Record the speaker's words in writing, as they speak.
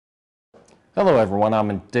Hello everyone,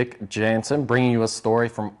 I'm Dick Jansen bringing you a story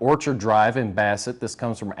from Orchard Drive in Bassett. This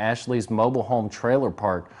comes from Ashley's Mobile Home Trailer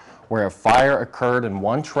Park, where a fire occurred in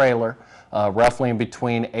one trailer roughly in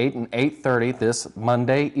between 8 and 8:30 this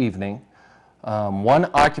Monday evening.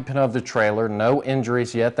 One occupant of the trailer, no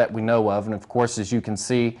injuries yet that we know of, and of course, as you can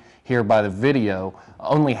see here by the video,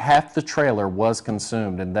 only half the trailer was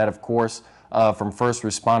consumed, and that of course from first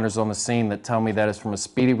responders on the scene that tell me that is from a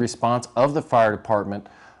speedy response of the fire department.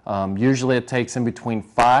 Usually it takes in between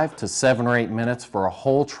 5 to 7 or 8 minutes for a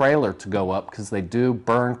whole trailer to go up because they do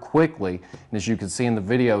burn quickly. And as you can see in the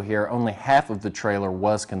video here, only half of the trailer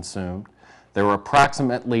was consumed. There were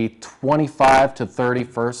approximately 25 to 30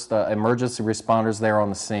 first emergency responders there on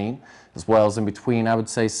the scene, as well as in between, I would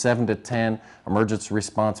say, 7 to 10 emergency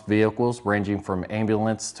response vehicles ranging from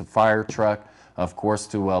ambulance to fire truck, of course,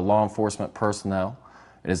 to law enforcement personnel.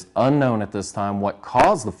 It is unknown at this time what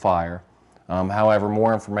caused the fire. However,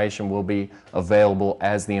 more information will be available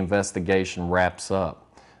as the investigation wraps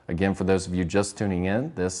up. Again, for those of you just tuning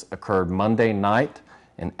in, this occurred Monday night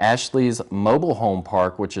in Ashley's Mobile Home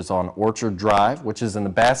Park, which is on Orchard Drive, which is in the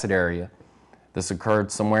Bassett area. This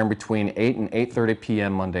occurred somewhere in between 8 and 8:30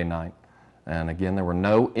 p.m. Monday night. And again, there were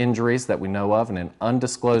no injuries that we know of and an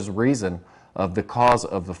undisclosed reason of the cause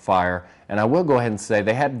of the fire. And I will go ahead and say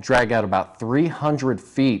they had to drag out about 300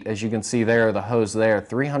 feet, as you can see there, the hose there,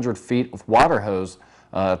 300 feet of water hose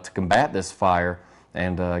to combat this fire.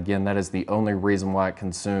 And again, that is the only reason why it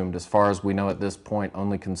consumed, as far as we know at this point,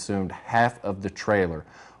 only consumed half of the trailer.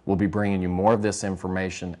 We'll be bringing you more of this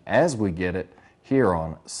information as we get it here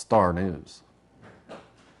on Star News.